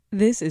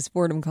This is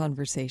Fordham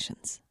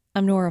Conversations.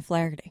 I'm Nora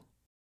Flaherty.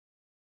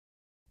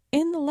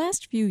 In the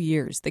last few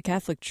years, the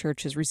Catholic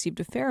Church has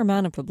received a fair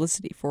amount of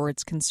publicity for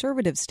its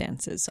conservative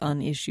stances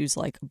on issues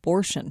like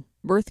abortion,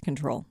 birth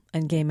control,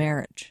 and gay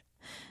marriage.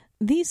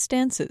 These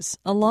stances,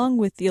 along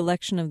with the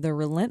election of the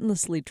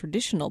relentlessly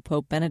traditional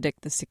Pope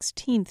Benedict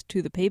XVI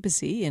to the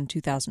papacy in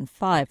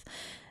 2005,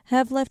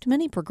 have left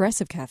many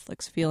progressive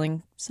Catholics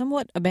feeling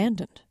somewhat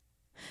abandoned.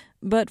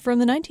 But from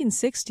the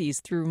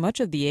 1960s through much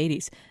of the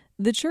 80s,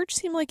 the Church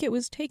seemed like it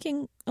was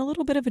taking a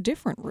little bit of a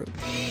different route.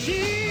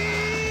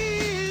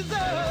 Jesus,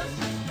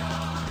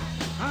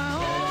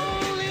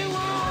 I only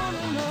want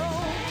to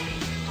know.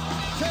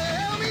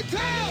 Tell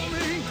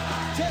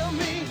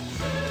me,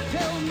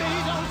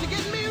 don't you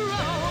get me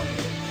wrong.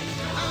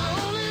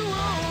 I only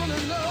want to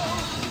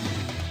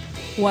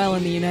know. While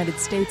in the United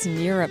States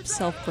and Europe,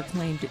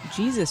 self-proclaimed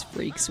Jesus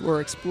freaks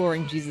were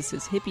exploring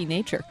Jesus' hippie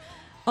nature,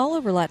 all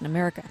over Latin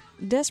America,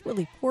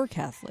 desperately poor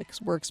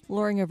Catholics were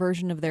exploring a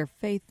version of their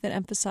faith that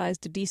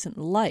emphasized a decent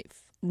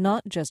life,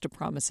 not just a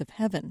promise of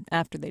heaven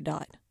after they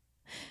died.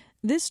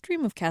 This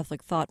stream of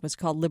Catholic thought was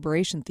called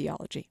liberation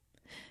theology.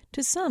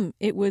 To some,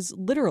 it was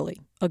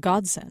literally a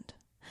godsend.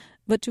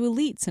 But to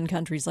elites in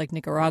countries like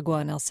Nicaragua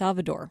and El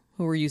Salvador,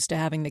 who were used to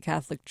having the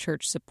Catholic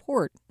Church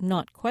support,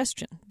 not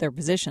question, their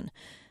position,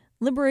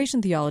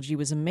 liberation theology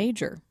was a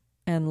major,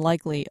 and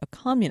likely a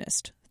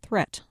communist,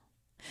 threat.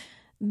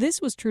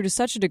 This was true to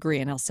such a degree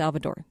in El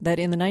Salvador that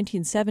in the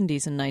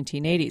 1970s and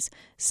 1980s,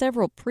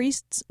 several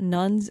priests,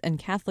 nuns, and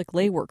Catholic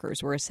lay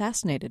workers were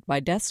assassinated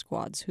by death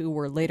squads who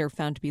were later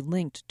found to be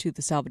linked to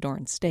the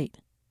Salvadoran state.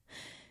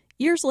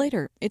 Years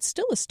later, it's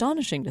still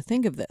astonishing to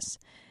think of this,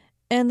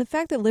 and the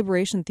fact that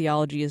liberation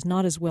theology is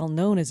not as well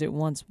known as it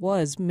once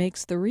was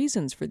makes the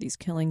reasons for these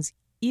killings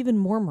even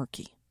more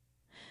murky.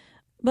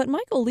 But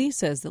Michael Lee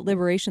says that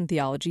liberation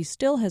theology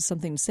still has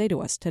something to say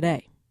to us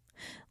today.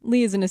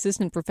 Lee is an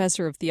assistant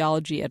professor of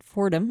theology at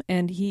Fordham,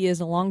 and he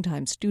is a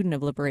longtime student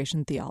of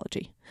liberation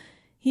theology.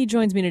 He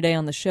joins me today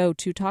on the show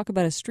to talk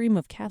about a stream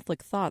of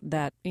Catholic thought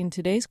that, in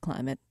today's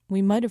climate,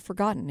 we might have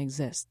forgotten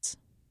exists.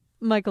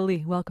 Michael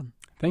Lee, welcome.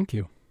 Thank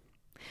you.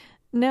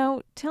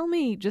 Now, tell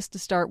me, just to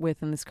start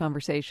with in this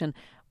conversation,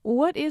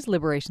 what is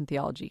liberation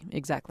theology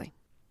exactly?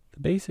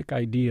 The basic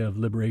idea of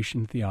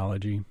liberation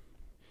theology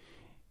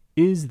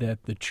is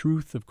that the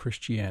truth of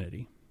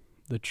Christianity,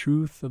 the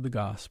truth of the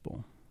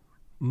gospel,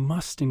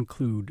 must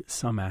include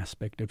some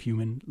aspect of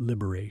human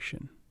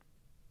liberation.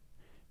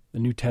 The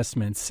New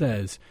Testament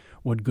says,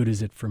 what good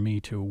is it for me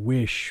to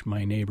wish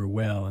my neighbor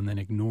well and then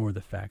ignore the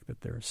fact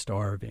that they're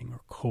starving or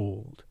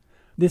cold?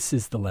 This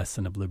is the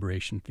lesson of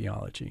liberation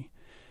theology,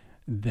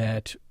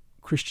 that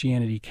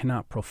Christianity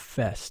cannot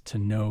profess to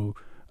know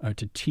or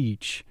to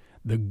teach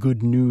the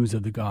good news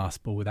of the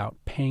gospel without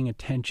paying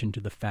attention to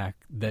the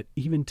fact that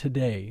even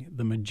today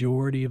the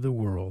majority of the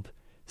world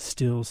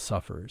still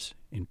suffers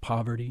in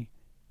poverty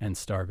and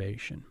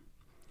starvation.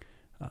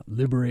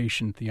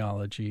 Liberation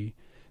theology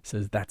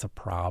says that's a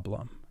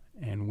problem,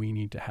 and we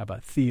need to have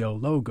a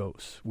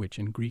theologos, which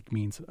in Greek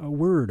means a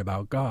word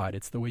about God.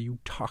 It's the way you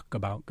talk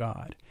about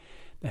God.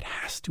 That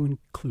has to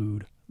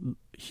include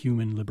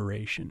human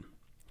liberation.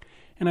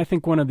 And I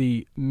think one of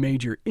the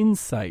major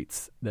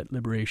insights that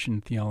liberation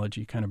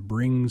theology kind of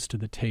brings to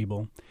the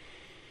table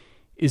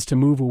is to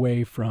move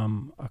away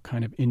from a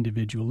kind of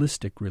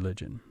individualistic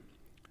religion.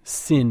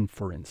 Sin,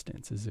 for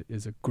instance,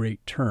 is a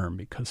great term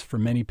because for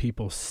many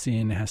people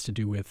sin has to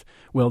do with,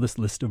 well, this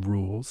list of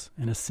rules,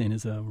 and a sin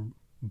is a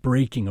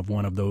breaking of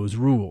one of those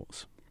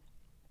rules.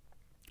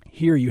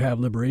 Here you have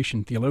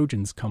liberation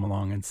theologians come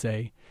along and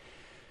say,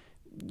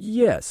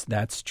 yes,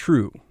 that's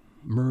true.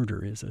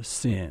 Murder is a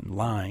sin.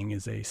 Lying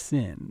is a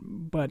sin.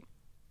 But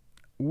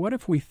what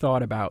if we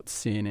thought about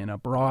sin in a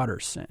broader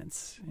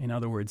sense? In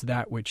other words,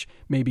 that which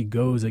maybe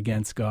goes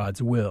against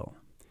God's will.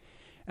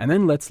 And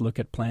then let's look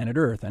at planet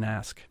Earth and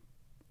ask,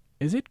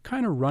 is it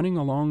kind of running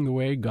along the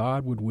way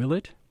God would will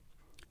it?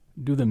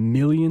 Do the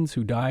millions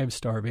who die of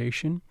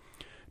starvation,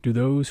 do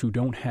those who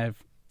don't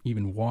have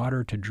even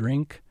water to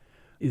drink,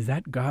 is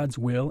that God's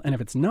will? And if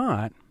it's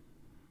not,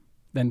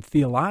 then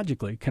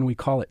theologically, can we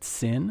call it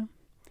sin?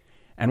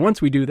 And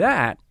once we do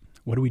that,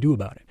 what do we do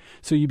about it?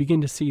 So you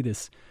begin to see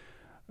this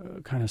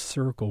kind of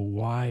circle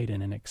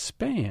widen and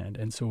expand.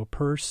 And so a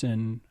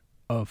person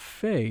of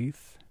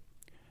faith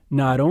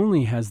not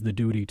only has the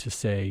duty to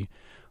say,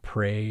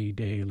 pray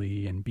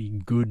daily and be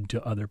good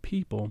to other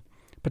people,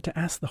 but to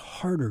ask the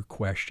harder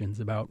questions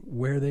about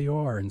where they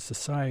are in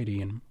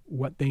society and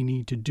what they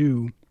need to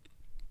do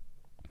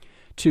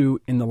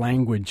to, in the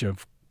language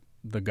of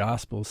the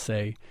gospel,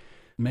 say,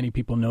 many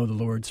people know the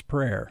Lord's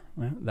Prayer,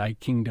 thy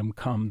kingdom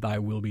come, thy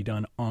will be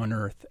done on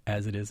earth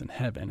as it is in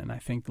heaven. And I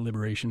think the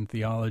liberation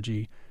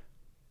theology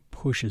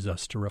pushes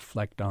us to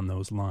reflect on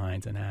those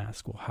lines and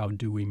ask, well, how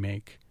do we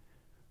make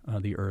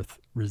the earth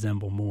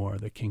resemble more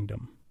the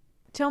kingdom?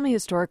 Tell me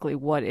historically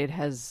what it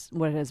has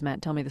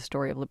meant. Tell me the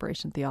story of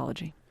liberation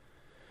theology.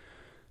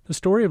 The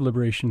story of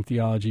liberation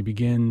theology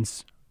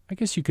begins, I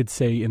guess you could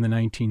say, in the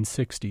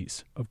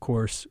 1960s. Of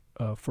course,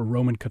 for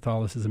Roman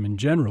Catholicism in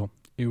general,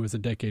 It was a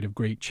decade of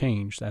great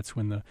change. That's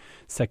when the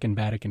Second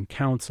Vatican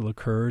Council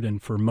occurred,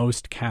 and for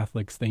most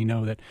Catholics, they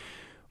know that,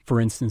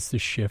 for instance, the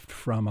shift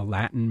from a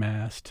Latin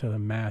Mass to the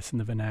Mass in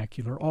the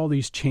vernacular, all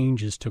these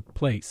changes took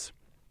place.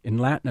 In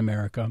Latin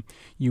America,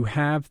 you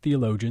have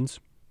theologians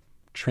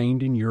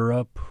trained in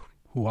Europe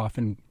who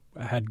often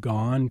had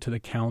gone to the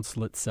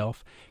council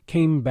itself,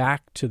 came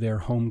back to their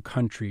home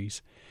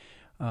countries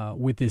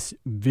with this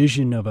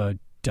vision of a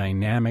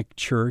dynamic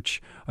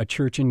church, a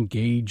church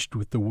engaged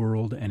with the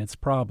world and its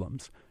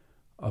problems.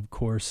 Of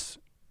course,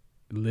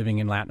 living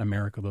in Latin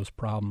America, those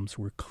problems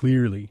were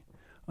clearly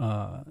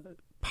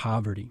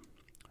poverty,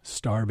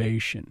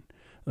 starvation,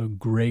 a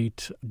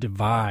great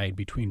divide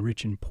between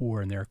rich and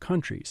poor in their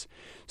countries.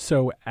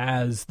 So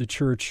as the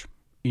church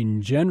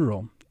in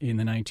general in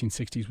the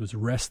 1960s was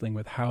wrestling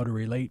with how to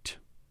relate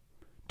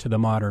to the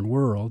modern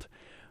world,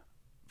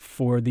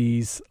 for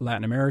these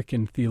Latin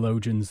American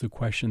theologians, the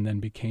question then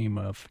became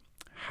of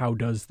how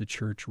does the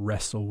church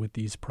wrestle with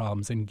these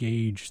problems,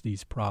 engage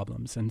these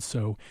problems? And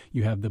so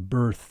you have the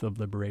birth of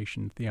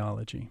liberation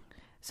theology.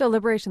 So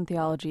liberation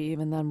theology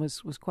even then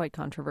was quite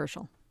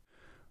controversial.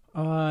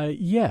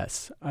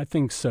 Yes, I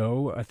think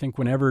so. I think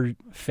whenever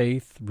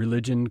faith,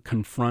 religion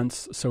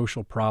confronts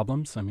social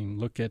problems, I mean,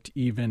 look at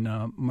even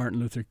Martin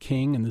Luther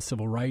King and the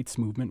Civil Rights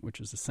Movement, which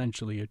is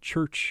essentially a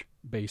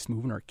church-based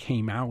movement or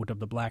came out of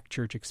the black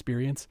church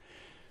experience,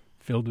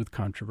 filled with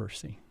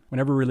controversy.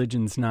 Whenever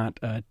religion's not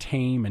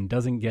tame and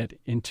doesn't get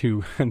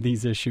into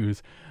these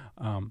issues,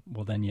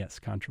 well then, yes,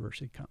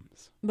 controversy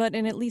comes. But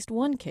in at least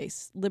one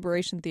case,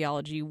 liberation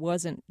theology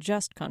wasn't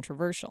just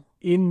controversial.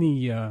 In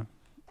the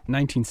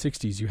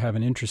 1960s, you have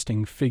an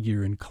interesting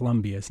figure in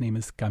Colombia. His name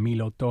is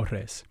Camilo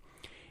Torres,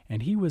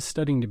 and he was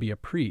studying to be a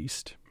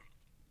priest.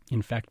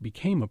 In fact,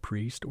 became a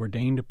priest,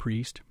 ordained a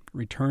priest,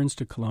 returns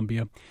to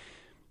Colombia,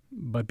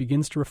 but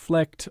begins to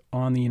reflect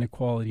on the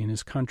inequality in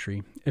his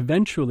country.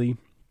 Eventually,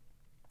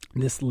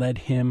 this led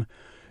him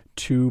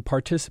to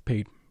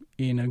participate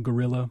in a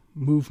guerrilla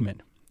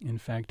movement. In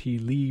fact, he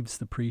leaves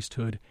the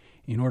priesthood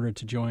in order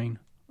to join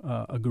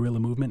a guerrilla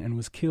movement and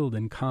was killed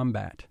in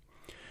combat.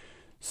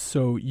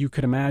 So you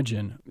could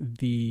imagine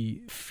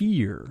the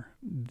fear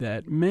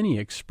that many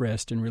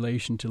expressed in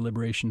relation to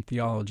liberation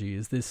theology.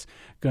 Is this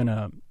going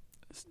to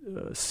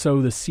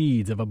sow the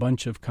seeds of a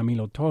bunch of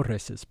Camilo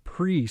Torres'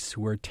 priests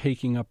who are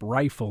taking up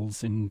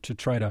rifles and to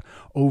try to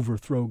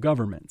overthrow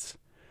governments?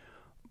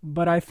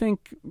 But I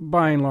think,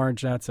 by and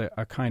large, that's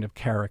a kind of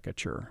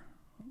caricature.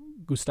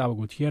 Gustavo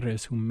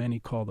Gutierrez, whom many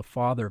call the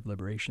father of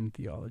liberation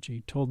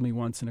theology, told me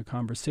once in a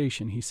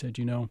conversation, he said,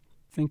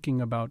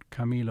 thinking about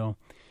Camilo,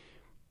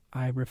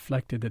 I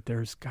reflected that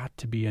there's got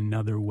to be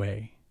another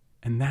way.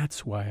 And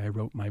that's why I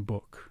wrote my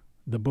book,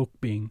 the book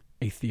being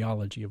A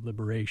Theology of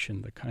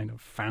Liberation, the kind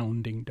of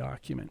founding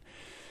document.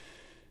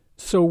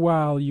 So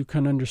while you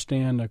can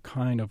understand a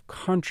kind of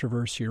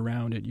controversy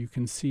around it, you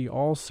can see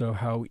also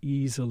how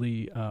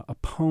easily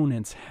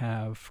opponents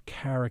have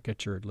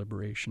caricatured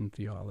liberation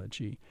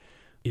theology.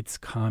 It's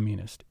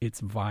communist, it's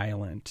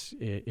violent,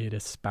 it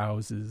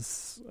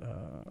espouses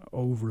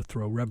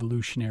overthrow,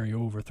 revolutionary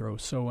overthrow,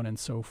 so on and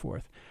so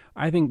forth.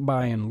 I think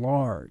by and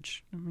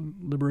large,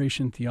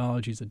 liberation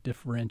theology is a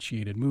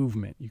differentiated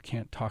movement. You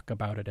can't talk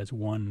about it as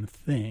one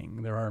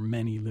thing. There are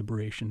many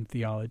liberation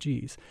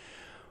theologies.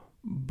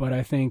 But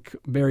I think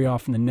very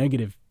often the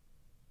negative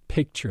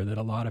picture that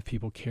a lot of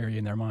people carry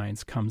in their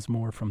minds comes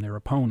more from their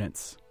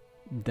opponents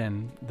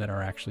than that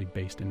are actually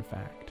based in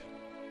fact.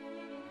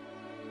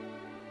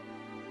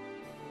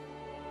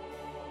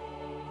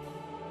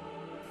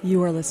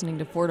 You are listening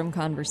to Fordham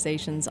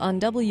Conversations on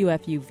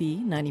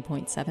WFUV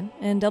 90.7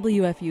 and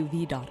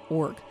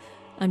WFUV.org.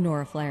 I'm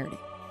Nora Flaherty.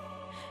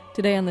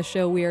 Today on the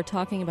show, we are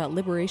talking about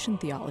liberation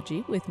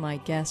theology with my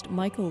guest,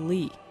 Michael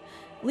Lee.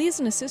 Lee is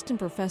an assistant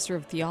professor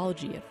of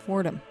theology at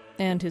Fordham,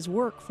 and his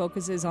work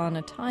focuses on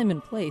a time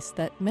and place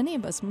that many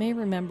of us may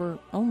remember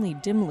only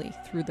dimly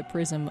through the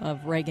prism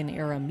of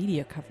Reagan-era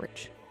media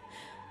coverage.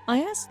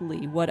 I asked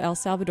Lee what El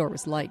Salvador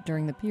was like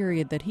during the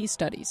period that he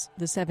studies,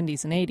 the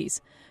 70s and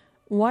 80s,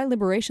 why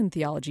liberation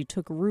theology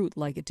took root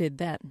like it did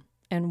then,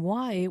 and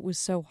why it was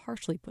so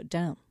harshly put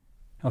down.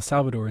 El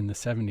Salvador in the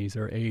 70s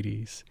or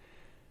 80s,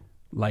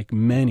 like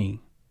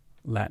many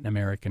Latin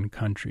American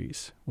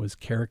countries, was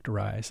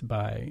characterized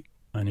by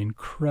an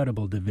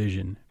incredible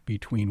division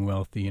between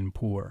wealthy and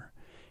poor.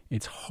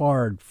 It's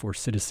hard for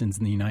citizens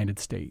in the United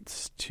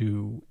States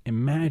to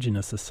imagine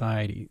a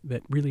society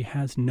that really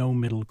has no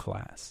middle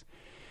class.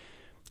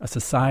 A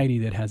society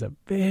that has a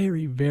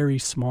very, very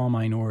small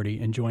minority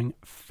enjoying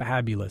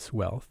fabulous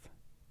wealth,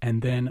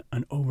 and then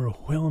an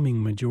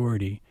overwhelming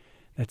majority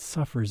that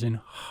suffers in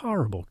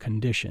horrible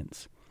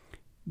conditions.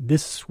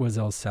 This was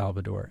El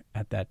Salvador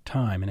at that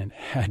time, and it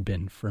had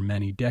been for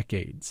many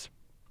decades.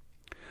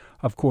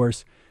 Of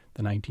course,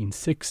 the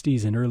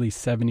 1960s and early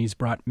 70s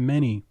brought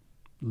many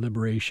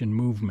liberation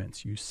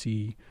movements. You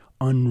see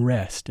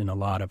unrest in a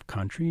lot of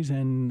countries,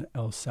 and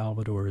El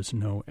Salvador is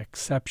no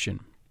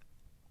exception.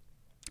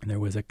 There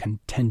was a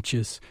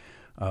contentious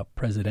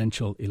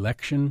presidential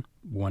election,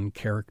 one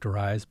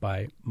characterized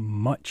by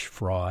much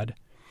fraud.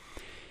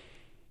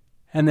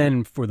 And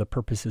then for the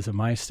purposes of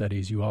my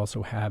studies, you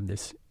also have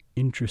this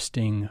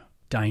interesting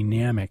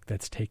dynamic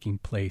that's taking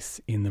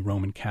place in the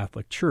Roman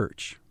Catholic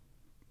Church.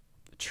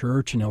 The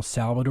church in El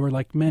Salvador,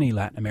 like many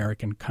Latin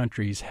American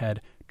countries,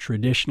 had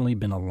traditionally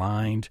been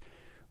aligned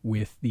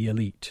with the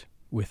elite,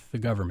 with the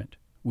government,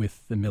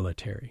 with the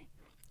military.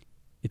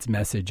 Its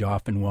message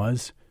often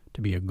was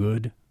to be a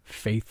good,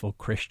 faithful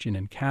Christian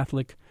and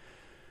Catholic.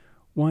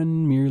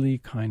 One merely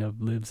kind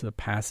of lives a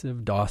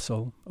passive,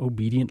 docile,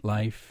 obedient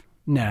life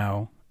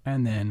now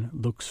and then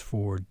looks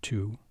forward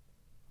to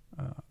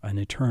an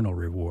eternal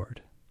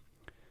reward.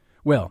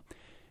 Well,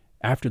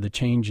 after the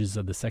changes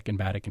of the Second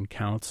Vatican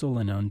Council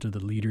and under the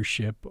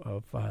leadership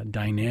of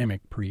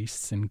dynamic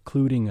priests,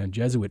 including a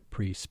Jesuit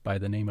priest by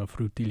the name of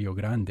Rutilio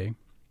Grande,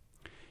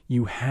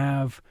 you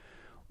have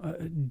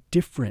a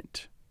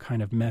different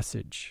kind of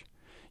message.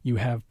 You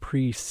have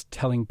priests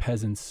telling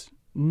peasants,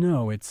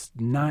 no, it's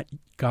not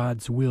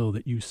God's will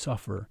that you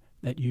suffer,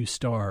 that you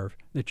starve,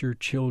 that your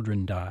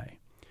children die.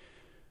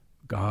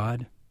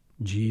 God,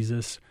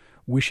 Jesus,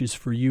 wishes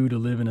for you to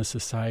live in a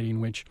society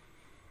in which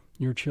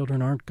your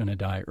children aren't going to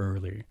die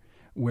early,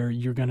 where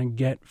you're going to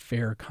get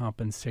fair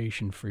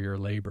compensation for your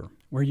labor,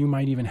 where you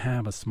might even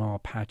have a small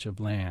patch of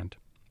land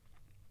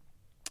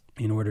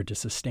in order to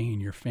sustain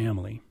your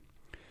family.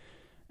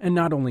 And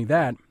not only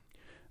that,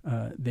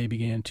 they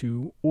began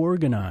to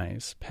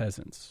organize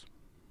peasants.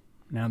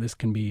 Now, this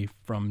can be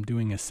from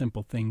doing as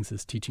simple things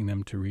as teaching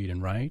them to read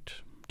and write,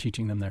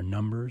 teaching them their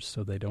numbers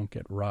so they don't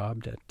get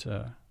robbed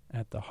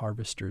at the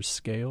harvester's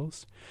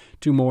scales,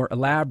 to more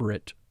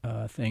elaborate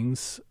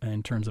things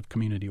in terms of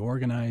community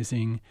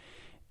organizing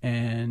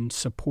and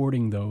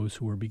supporting those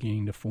who were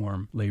beginning to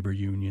form labor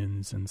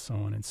unions and so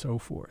on and so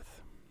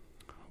forth.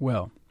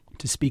 Well,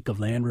 to speak of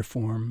land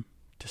reform,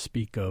 to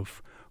speak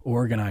of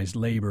organized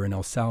labor in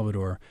El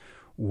Salvador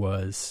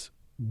was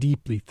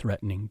deeply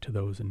threatening to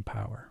those in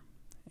power.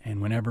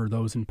 And whenever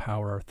those in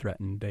power are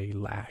threatened, they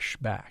lash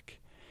back.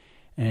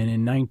 And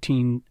in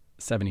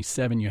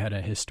 1977, you had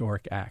a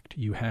historic act.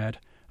 You had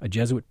a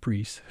Jesuit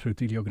priest,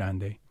 Rutilio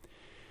Grande,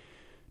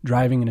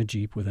 driving in a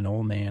jeep with an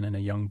old man and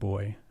a young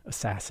boy,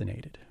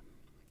 assassinated.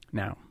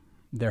 Now,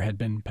 there had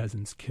been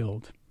peasants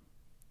killed,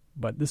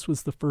 but this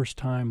was the first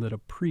time that a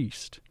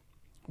priest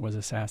was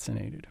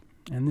assassinated,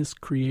 and this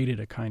created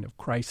a kind of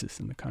crisis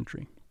in the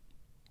country.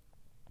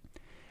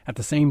 At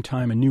the same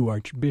time, a new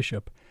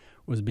archbishop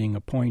was being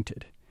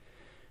appointed.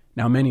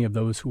 Now, many of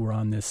those who were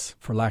on this,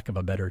 for lack of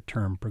a better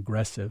term,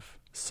 progressive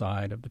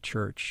side of the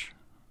church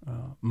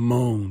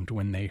moaned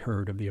when they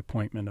heard of the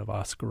appointment of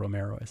Oscar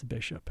Romero as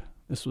bishop.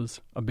 This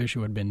was a bishop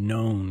who had been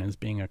known as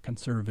being a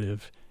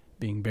conservative,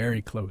 being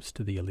very close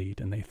to the elite,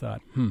 and they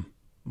thought,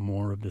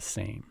 more of the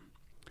same.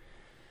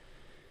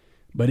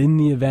 But in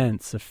the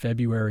events of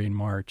February and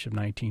March of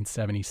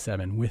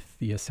 1977, with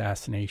the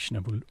assassination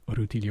of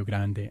Rutilio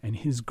Grande and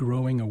his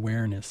growing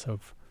awareness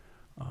of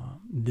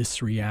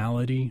this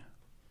reality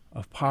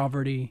of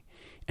poverty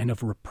and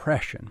of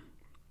repression,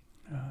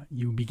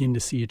 you begin to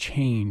see a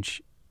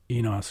change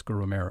in Oscar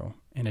Romero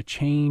and a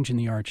change in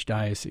the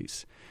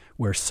archdiocese,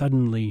 where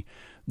suddenly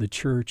the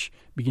church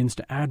begins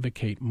to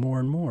advocate more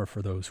and more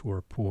for those who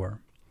are poor,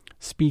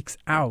 speaks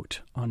out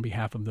on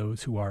behalf of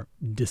those who are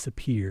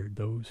disappeared,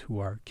 those who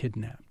are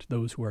kidnapped,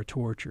 those who are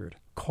tortured,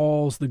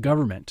 calls the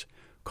government,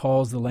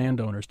 calls the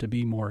landowners to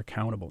be more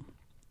accountable.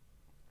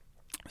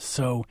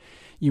 So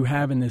you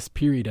have in this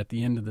period at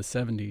the end of the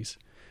 70s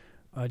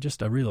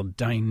just a real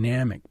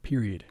dynamic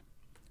period,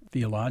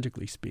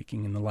 theologically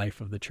speaking, in the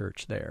life of the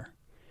church there.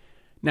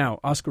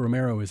 Now, Oscar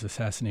Romero is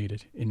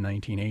assassinated in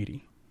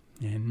 1980,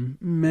 and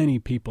many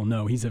people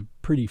know he's a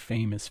pretty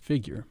famous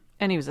figure.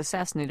 And he was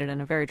assassinated in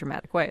a very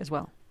dramatic way as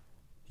well.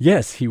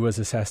 Yes, he was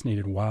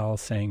assassinated while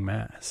saying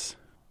Mass.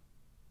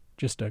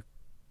 Just a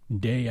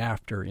day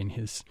after, in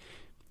his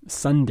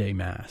Sunday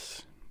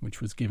Mass, which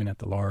was given at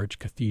the large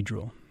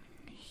cathedral,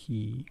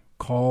 he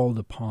called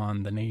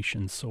upon the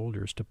nation's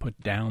soldiers to put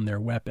down their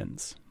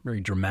weapons.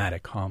 Very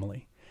dramatic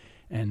homily.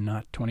 And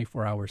not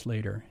 24 hours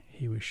later,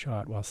 he was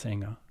shot while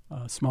saying a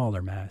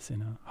smaller Mass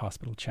in a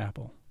hospital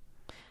chapel.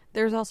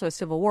 There's also a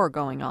civil war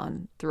going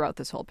on throughout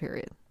this whole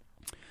period.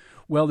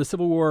 Well, the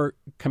Civil War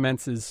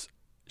commences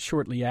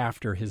shortly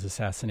after his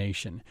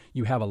assassination.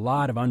 You have a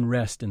lot of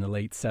unrest in the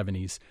late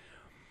 70s.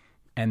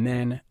 And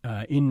then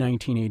in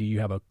 1980, you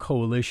have a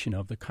coalition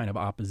of the kind of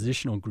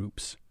oppositional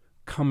groups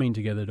coming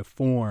together to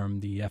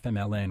form the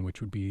FMLN, which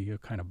would be a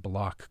kind of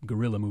bloc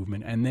guerrilla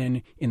movement. And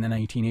then in the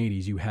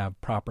 1980s, you have,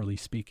 properly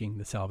speaking,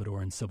 the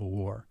Salvadoran Civil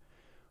War.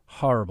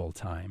 Horrible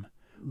time.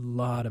 A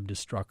lot of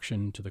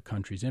destruction to the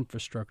country's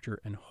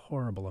infrastructure and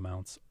horrible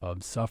amounts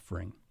of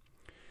suffering.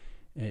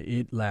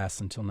 It lasts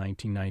until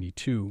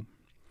 1992.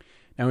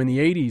 Now, in the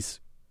 80s,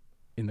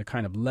 in the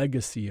kind of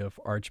legacy of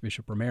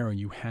Archbishop Romero,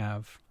 you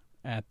have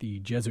at the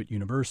Jesuit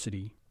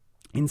University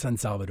in San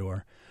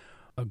Salvador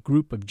a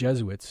group of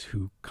Jesuits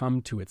who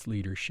come to its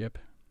leadership.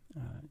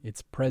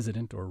 Its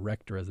president, or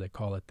rector as they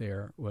call it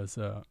there, was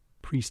a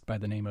priest by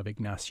the name of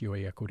Ignacio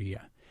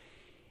Ellacuría.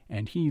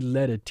 And he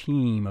led a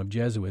team of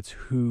Jesuits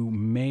who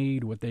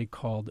made what they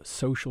called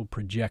social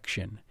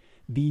projection.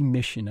 the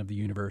mission of the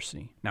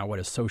university. Now, what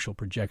a social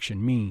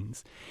projection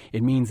means,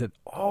 it means that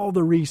all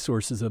the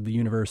resources of the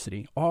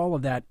university, all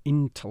of that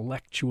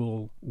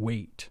intellectual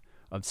weight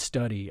of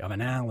study, of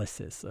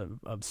analysis,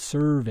 of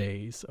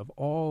surveys, of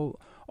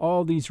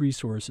all these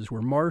resources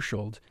were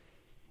marshaled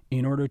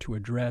in order to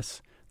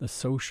address the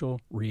social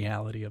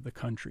reality of the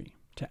country,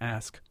 to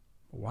ask,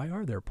 why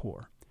are there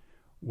poor?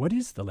 What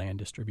is the land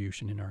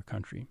distribution in our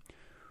country?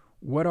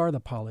 What are the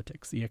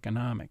politics, the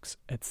economics,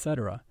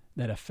 etc.,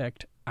 that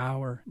affect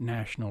our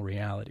national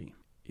reality?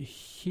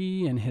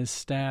 He and his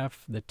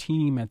staff, the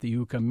team at the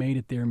UCA, made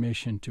it their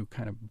mission to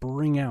kind of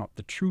bring out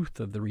the truth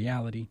of the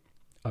reality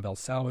of El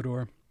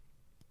Salvador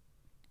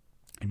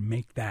and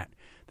make that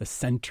the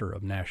center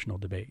of national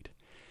debate.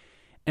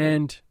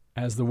 And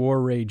as the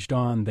war raged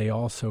on, they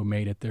also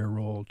made it their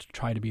role to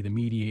try to be the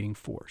mediating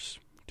force,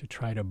 to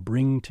try to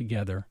bring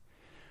together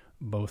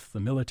both the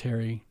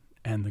military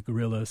and the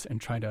guerrillas and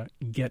try to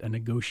get a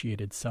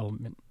negotiated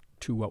settlement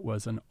to what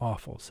was an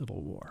awful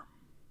civil war.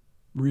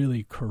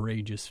 Really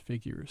courageous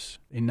figures.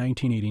 In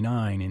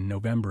 1989, in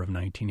November of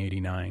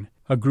 1989,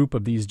 a group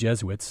of these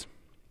Jesuits,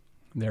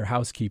 their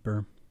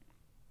housekeeper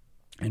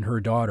and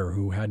her daughter,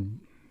 who had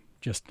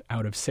just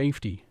out of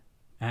safety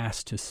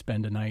asked to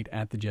spend a night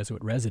at the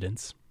Jesuit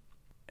residence,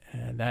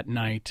 that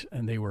night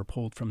they were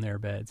pulled from their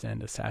beds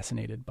and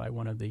assassinated by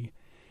one of the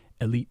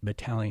elite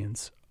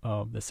battalions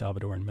of the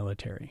Salvadoran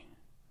military.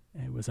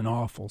 It was an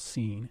awful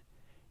scene.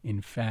 In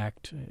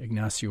fact,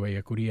 Ignacio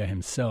Ellacuría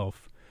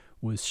himself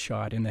was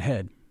shot in the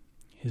head,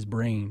 his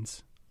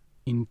brains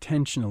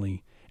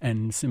intentionally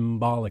and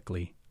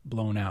symbolically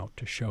blown out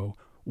to show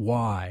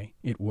why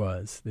it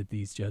was that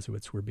these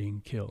Jesuits were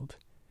being killed.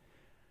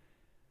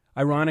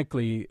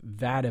 Ironically,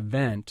 that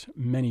event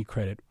many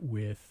credit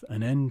with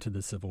an end to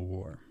the Civil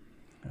War.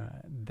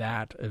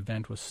 That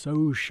event was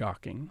so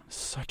shocking,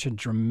 such a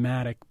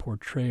dramatic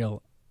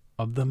portrayal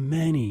of the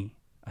many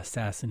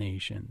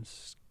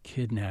assassinations,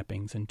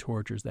 kidnappings, and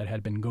tortures that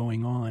had been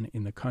going on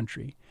in the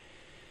country.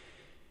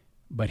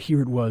 But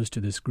here it was to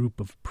this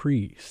group of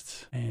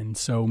priests, and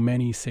so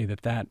many say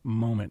that that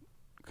moment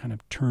kind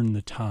of turned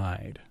the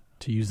tide.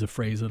 To use the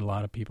phrase that a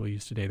lot of people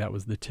use today, that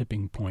was the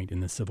tipping point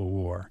in the Civil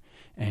War,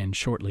 and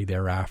shortly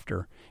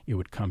thereafter it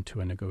would come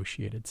to a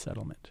negotiated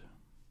settlement.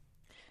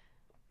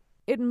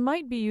 It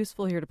might be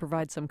useful here to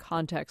provide some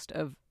context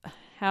of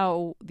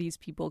how these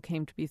people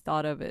came to be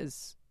thought of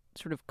as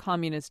sort of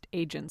communist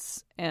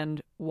agents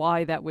and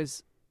why that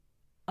was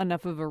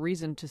enough of a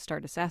reason to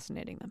start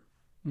assassinating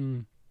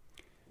them.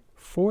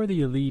 For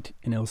the elite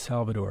in El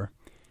Salvador,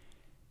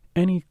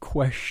 any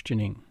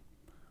questioning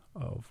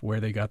of where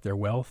they got their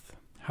wealth,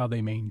 how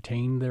they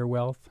maintained their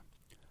wealth,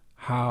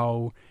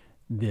 how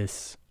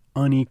this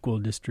unequal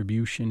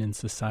distribution in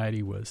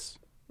society was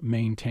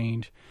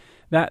maintained,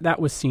 that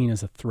was seen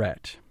as a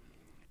threat.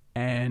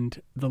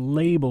 And the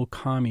label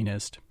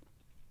communist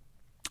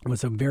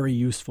was a very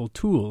useful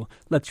tool.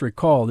 Let's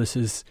recall, this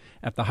is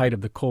at the height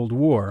of the Cold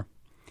War,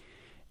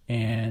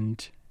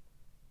 and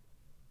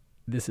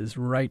this is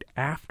right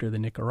after the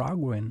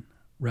Nicaraguan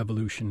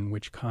revolution, in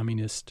which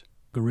communist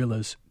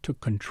guerrillas took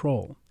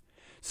control.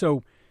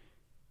 So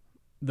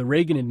the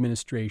Reagan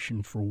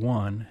administration, for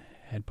one,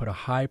 had put a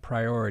high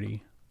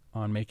priority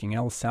on making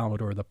El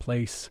Salvador the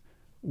place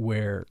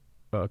where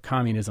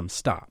communism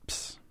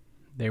stops.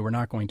 They were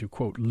not going to,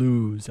 quote,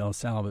 lose El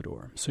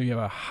Salvador. So you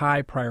have a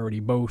high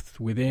priority both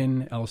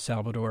within El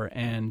Salvador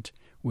and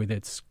with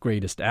its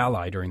greatest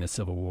ally during the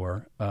Civil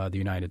War, the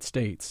United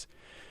States,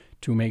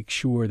 to make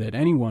sure that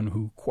anyone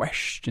who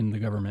questioned the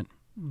government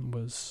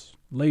was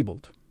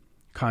labeled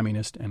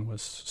communist and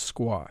was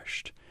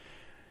squashed.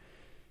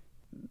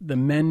 The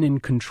men in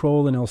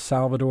control in El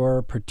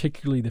Salvador,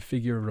 particularly the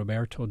figure of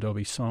Roberto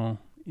d'Aubuisson,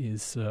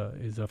 is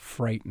a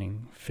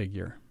frightening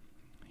figure.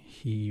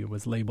 He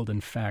was labeled,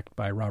 in fact,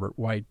 by Robert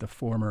White, the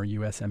former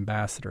U.S.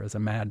 ambassador, as a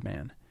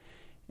madman.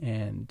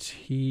 And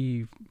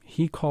he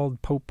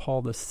called Pope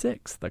Paul VI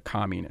a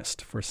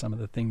communist for some of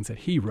the things that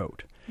he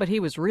wrote. But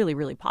he was really,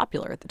 really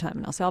popular at the time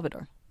in El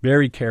Salvador.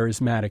 Very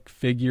charismatic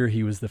figure.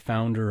 He was the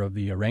founder of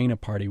the Arena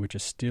Party, which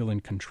is still in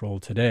control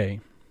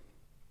today.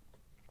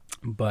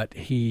 But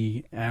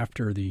he,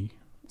 after the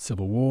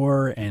Civil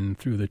War and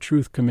through the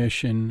Truth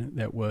Commission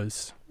that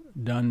was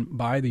done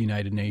by the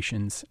United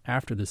Nations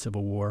after the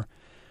Civil War,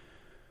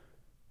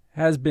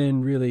 has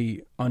been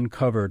really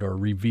uncovered or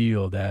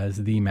revealed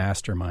as the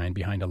mastermind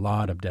behind a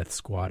lot of death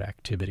squad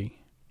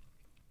activity.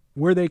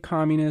 Were they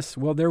communists?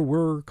 Well, there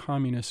were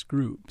communist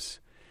groups,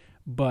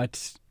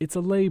 but it's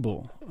a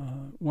label.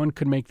 One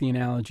could make the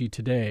analogy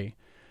today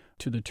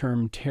to the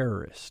term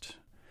terrorist.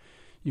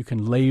 You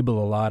can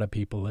label a lot of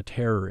people a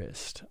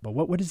terrorist, but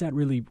what does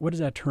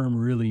that term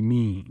really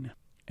mean?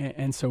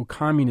 And so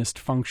communist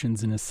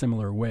functions in a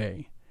similar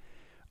way.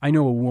 I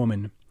know a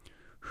woman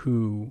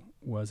who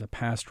was a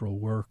pastoral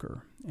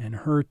worker, and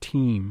her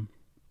team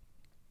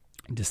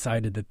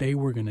decided that they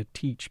were going to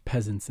teach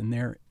peasants in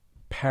their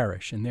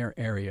parish, in their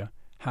area,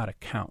 how to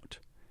count.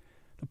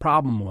 The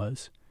problem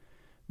was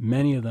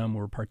many of them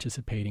were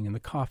participating in the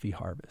coffee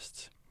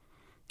harvests,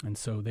 and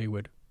so they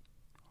would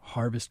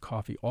harvest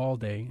coffee all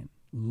day and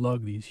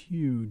lug these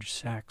huge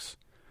sacks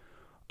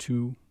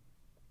to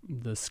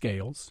the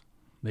scales.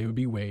 They would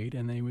be weighed,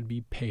 and they would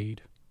be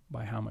paid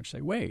by how much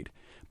they weighed.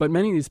 But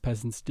many of these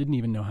peasants didn't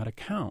even know how to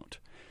count,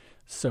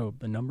 so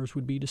the numbers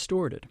would be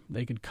distorted.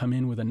 They could come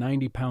in with a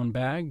 90-pound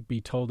bag,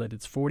 be told that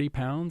it's 40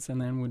 pounds, and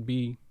then would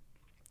be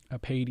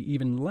paid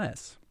even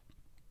less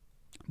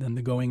than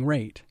the going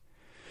rate.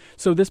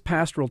 So this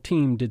pastoral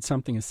team did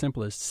something as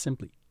simple as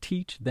simply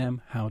teach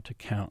them how to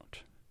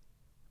count.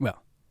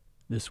 Well,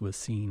 this was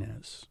seen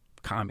as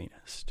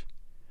communist.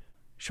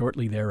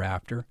 Shortly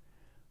thereafter,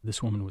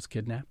 this woman was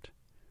kidnapped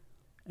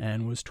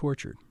and was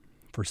tortured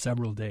for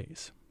several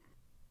days.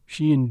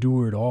 She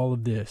endured all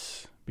of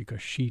this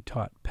because she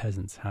taught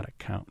peasants how to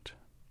count.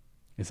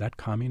 Is that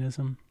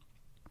communism?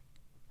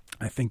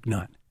 I think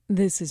not.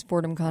 This is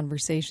Fordham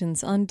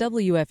Conversations on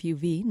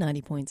WFUV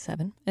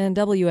 90.7 and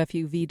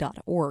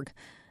WFUV.org.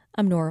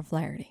 I'm Nora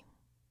Flaherty.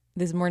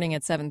 This morning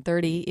at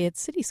 7:30,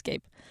 it's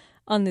Cityscape.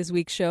 On this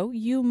week's show,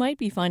 you might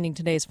be finding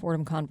today's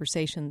Fordham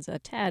Conversations a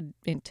tad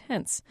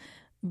intense,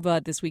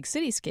 but this week's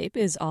Cityscape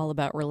is all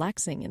about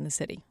relaxing in the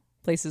city.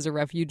 Places of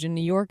refuge in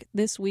New York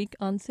this week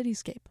on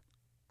Cityscape.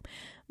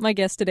 My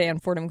guest today on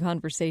Fordham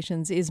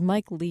Conversations is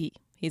Mike Lee.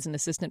 He's an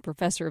assistant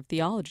professor of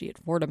theology at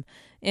Fordham,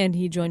 and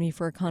he joined me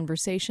for a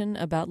conversation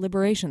about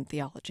liberation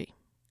theology.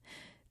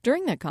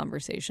 During that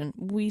conversation,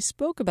 we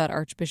spoke about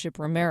Archbishop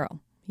Romero.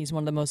 He's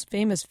one of the most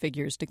famous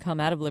figures to come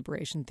out of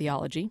liberation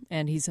theology,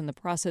 and he's in the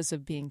process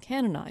of being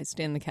canonized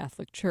in the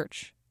Catholic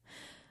Church.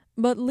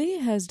 But Lee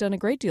has done a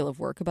great deal of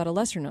work about a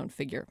lesser-known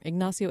figure,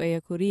 Ignacio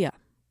Ellacuría.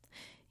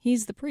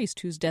 He's the priest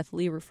whose death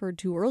Lee referred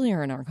to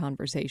earlier in our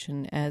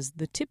conversation as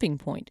the tipping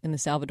point in the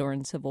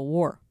Salvadoran Civil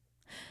War.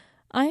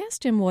 I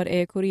asked him what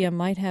Ellacuría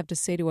might have to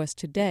say to us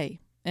today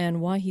and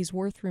why he's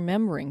worth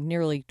remembering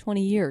nearly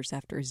 20 years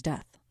after his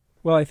death.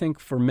 Well, I think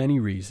for many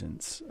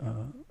reasons.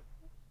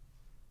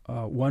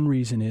 One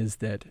reason is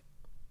that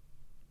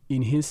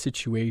in his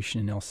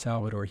situation in El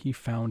Salvador, he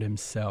found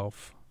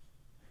himself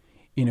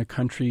in a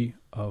country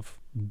of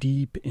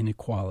deep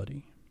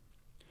inequality.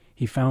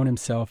 He found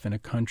himself in a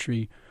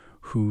country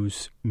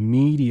whose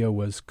media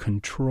was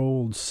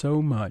controlled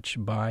so much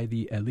by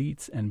the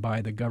elites and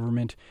by the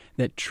government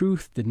that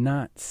truth did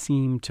not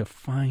seem to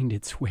find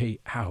its way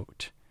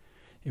out.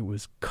 It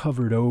was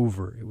covered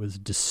over. It was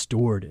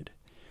distorted.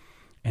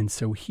 And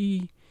so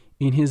he,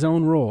 in his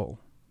own role,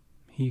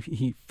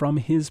 he from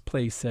his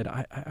place said,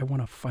 I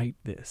want to fight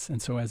this.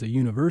 And so as a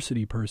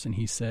university person,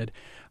 he said,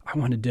 I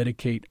want to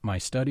dedicate my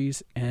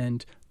studies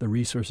and the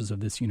resources of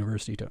this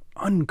university to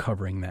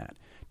uncovering that,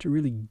 to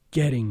really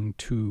getting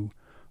to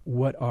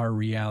what our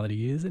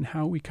reality is and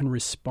how we can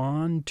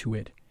respond to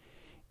it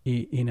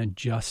in a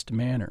just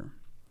manner.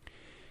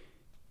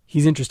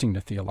 He's interesting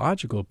to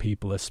theological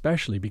people,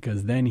 especially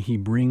because then he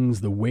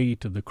brings the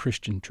weight of the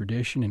Christian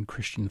tradition and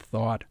Christian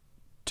thought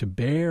to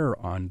bear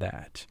on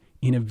that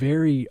in a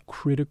very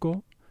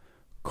critical,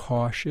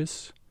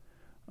 cautious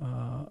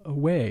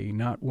way,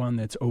 not one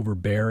that's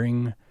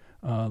overbearing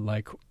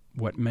like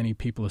what many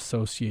people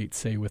associate,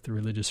 say, with the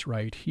religious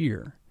right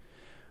here.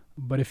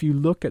 But if you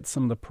look at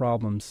some of the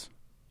problems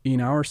in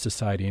our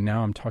society, and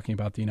now I'm talking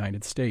about the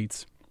United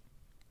States,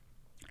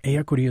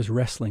 Ellacuría is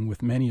wrestling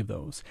with many of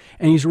those.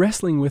 And he's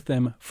wrestling with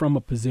them from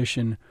a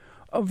position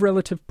of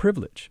relative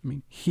privilege. I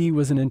mean, he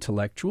was an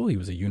intellectual. He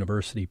was a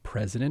university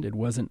president. It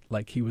wasn't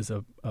like he was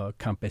a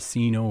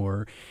campesino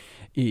or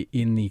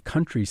in the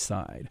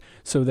countryside.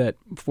 So that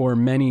for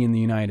many in the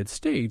United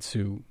States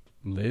who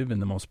live in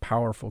the most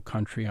powerful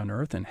country on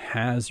earth and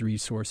has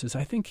resources,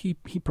 I think he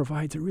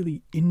provides a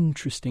really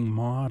interesting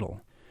model.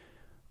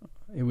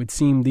 It would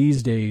seem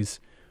these days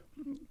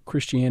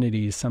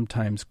Christianity is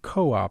sometimes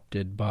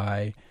co-opted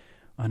by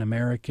an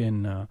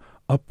American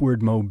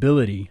upward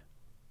mobility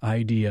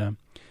idea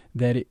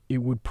that it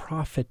would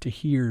profit to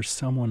hear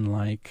someone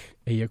like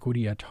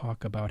Ellacuría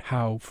talk about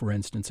how, for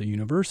instance, a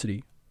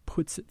university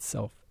puts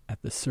itself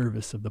at the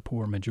service of the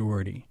poor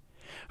majority.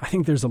 I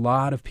think there's a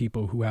lot of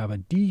people who have a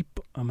deep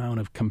amount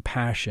of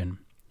compassion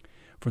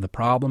for the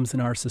problems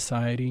in our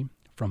society,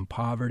 from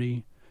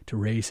poverty to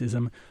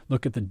racism.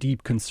 Look at the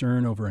deep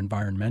concern over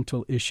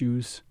environmental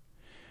issues,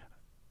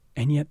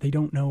 and yet they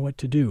don't know what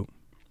to do.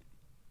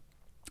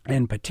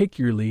 And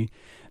particularly,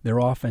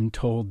 they're often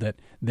told that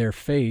their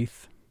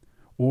faith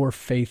or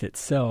faith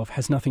itself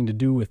has nothing to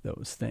do with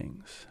those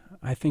things.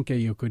 I think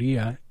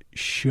Ellacuría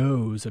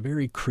shows a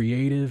very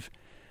creative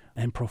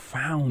and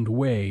profound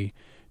way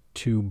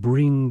to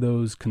bring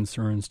those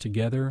concerns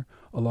together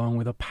along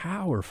with a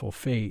powerful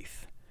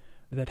faith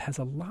that has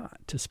a lot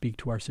to speak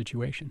to our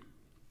situation.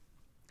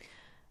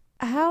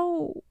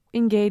 How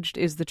engaged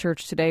is the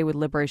church today with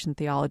liberation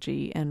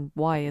theology, and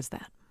why is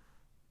that?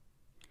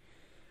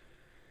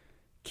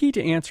 Key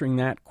to answering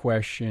that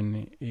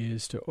question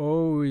is to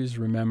always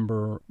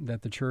remember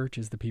that the church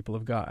is the people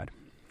of God.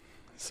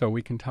 So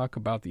we can talk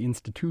about the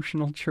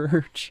institutional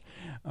church,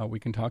 we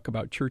can talk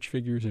about church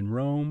figures in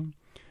Rome.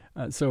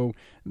 So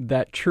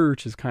that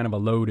church is kind of a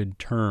loaded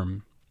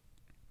term.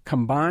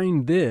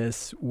 Combine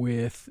this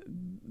with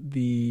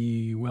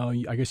the, well,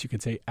 I guess you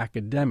could say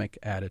academic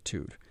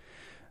attitude.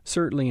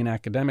 Certainly in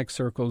academic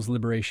circles,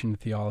 liberation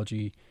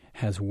theology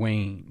has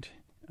waned.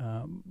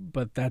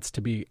 But that's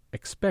to be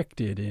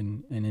expected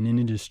in an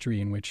industry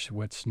in which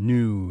what's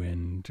new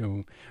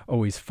and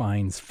always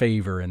finds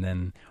favor and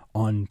then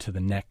on to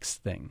the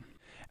next thing.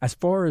 As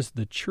far as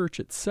the church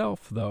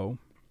itself, though,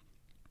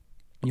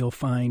 you'll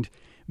find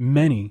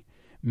many,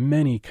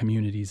 many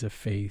communities of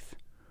faith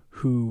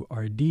who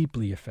are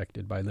deeply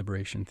affected by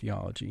liberation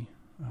theology.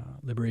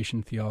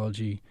 Liberation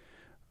theology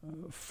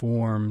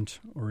formed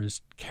or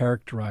is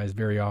characterized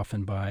very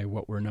often by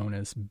what were known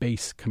as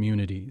base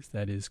communities,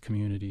 that is,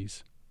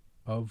 communities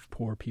of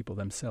poor people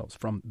themselves,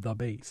 from the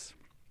base.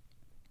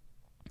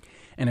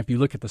 And if you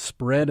look at the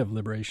spread of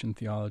liberation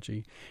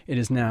theology, it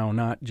is now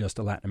not just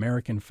a Latin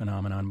American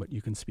phenomenon, but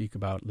you can speak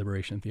about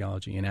liberation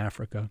theology in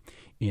Africa,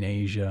 in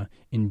Asia,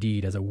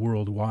 indeed as a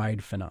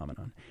worldwide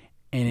phenomenon.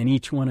 And in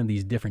each one of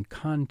these different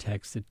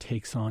contexts, it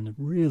takes on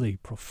really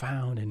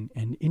profound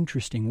and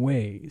interesting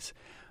ways.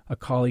 A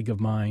colleague of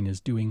mine is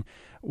doing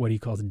what he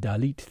calls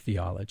Dalit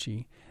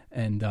theology,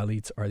 and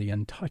Dalits are the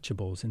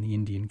untouchables in the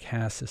Indian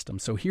caste system.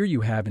 So here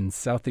you have in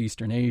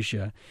Southeastern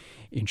Asia,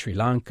 in Sri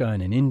Lanka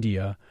and in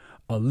India,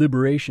 a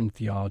liberation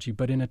theology,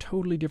 but in a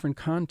totally different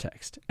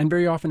context, and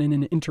very often in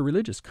an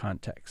interreligious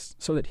context,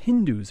 so that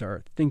Hindus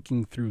are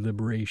thinking through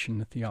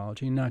liberation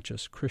theology, not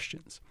just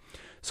Christians.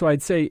 So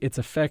I'd say its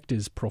effect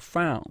is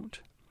profound.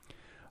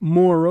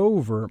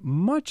 Moreover,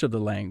 much of the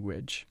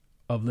language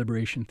of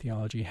liberation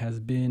theology has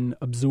been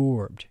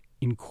absorbed,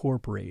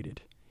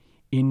 incorporated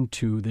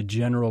into the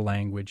general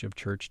language of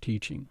church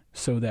teaching,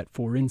 so that,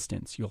 for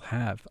instance, you'll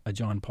have a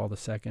John Paul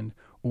II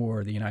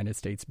or the United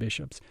States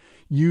bishops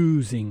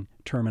using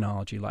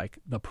terminology like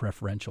the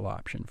preferential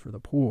option for the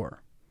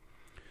poor.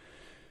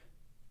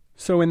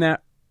 So in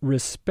that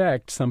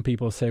respect, some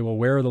people say, well,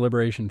 where are the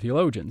liberation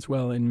theologians?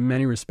 Well, in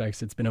many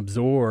respects, it's been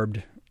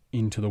absorbed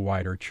into the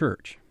wider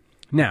church.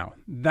 Now,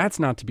 that's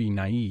not to be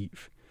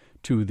naive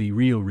to the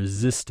real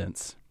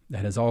resistance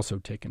that has also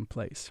taken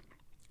place.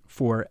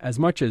 For as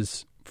much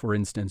as, for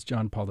instance,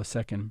 John Paul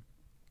II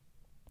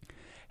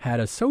had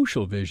a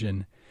social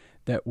vision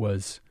that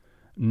was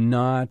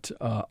not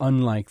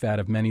unlike that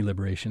of many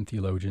liberation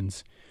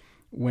theologians,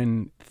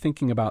 when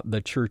thinking about the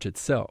church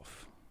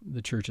itself,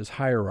 the church's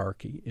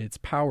hierarchy, its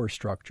power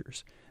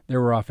structures,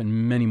 there were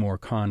often many more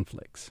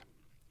conflicts.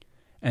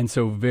 And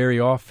so very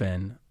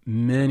often,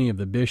 many of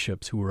the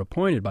bishops who were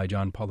appointed by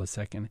John Paul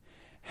II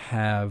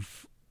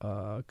have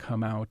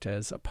come out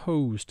as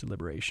opposed to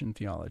liberation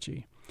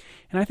theology.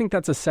 And I think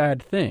that's a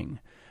sad thing.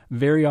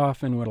 Very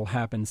often what will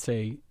happen,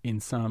 say, in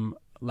some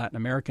Latin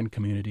American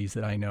communities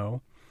that I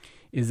know,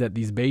 is that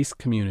these base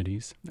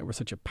communities that were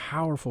such a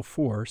powerful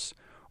force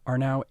are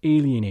now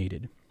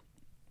alienated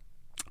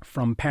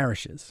from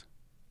parishes.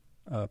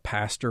 A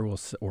pastor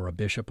or a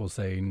bishop will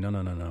say,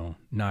 no,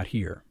 not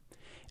here,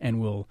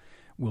 and will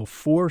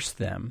force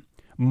them,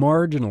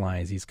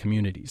 marginalize these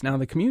communities. Now,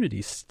 the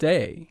communities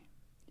stay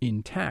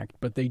intact,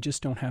 but they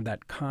just don't have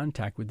that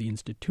contact with the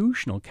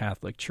institutional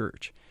Catholic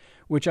Church,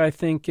 which I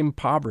think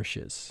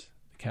impoverishes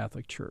the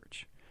Catholic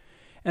Church.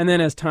 And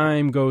then as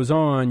time goes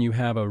on, you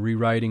have a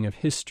rewriting of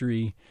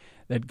history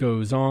that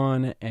goes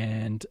on,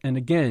 and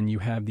again, you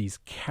have these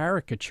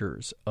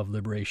caricatures of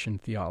liberation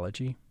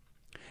theology.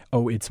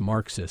 Oh, it's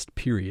Marxist,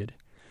 period,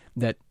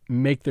 that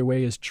make their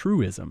way as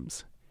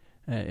truisms.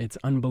 It's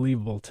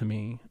unbelievable to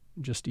me,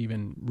 just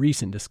even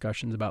recent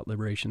discussions about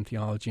liberation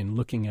theology and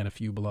looking at a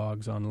few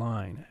blogs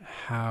online,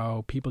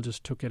 how people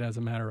just took it as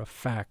a matter of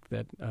fact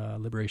that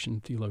liberation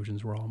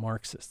theologians were all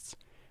Marxists.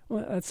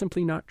 Well, that's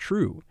simply not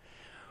true.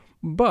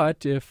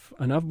 But if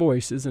enough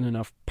voices and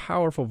enough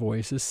powerful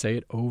voices say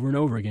it over and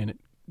over again, it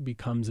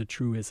becomes a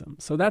truism.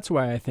 So that's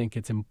why I think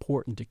it's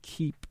important to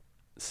keep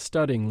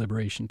studying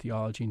liberation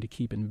theology and to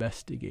keep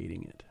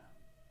investigating it.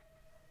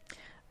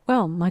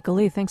 Well, Michael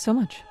Lee, thanks so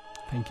much.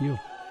 Thank you.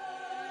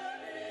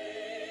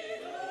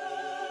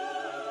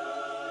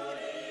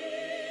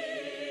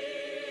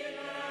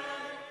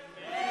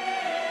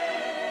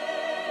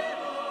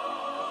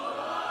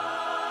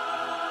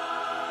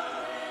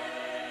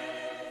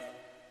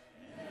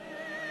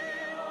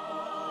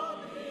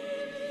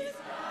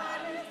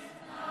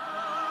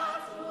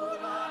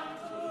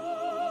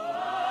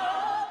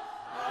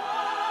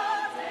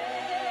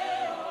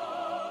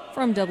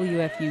 From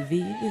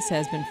WFUV, this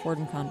has been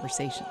Fordham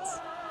Conversations.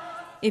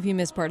 If you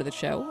missed part of the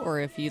show, or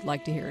if you'd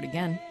like to hear it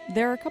again,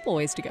 there are a couple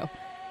ways to go.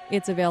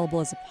 It's available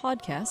as a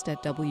podcast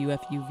at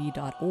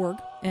WFUV.org,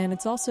 and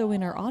it's also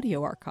in our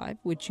audio archive,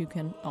 which you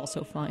can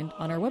also find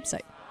on our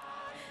website.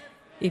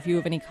 If you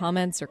have any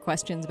comments or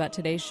questions about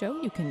today's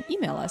show, you can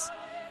email us.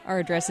 Our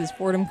address is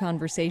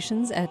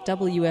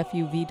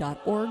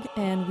fordhamconversations@WFUV.org,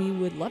 and we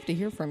would love to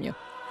hear from you.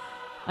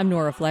 I'm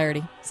Nora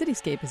Flaherty.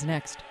 Cityscape is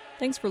next.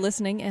 Thanks for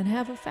listening, and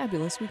have a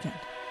fabulous weekend.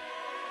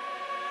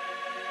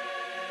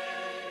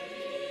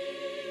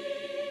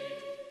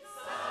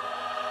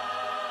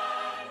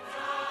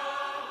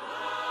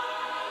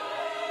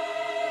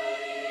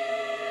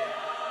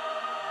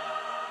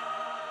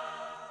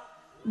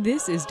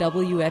 This is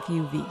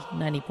WFUV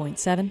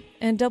 90.7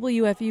 and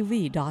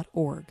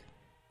WFUV.org.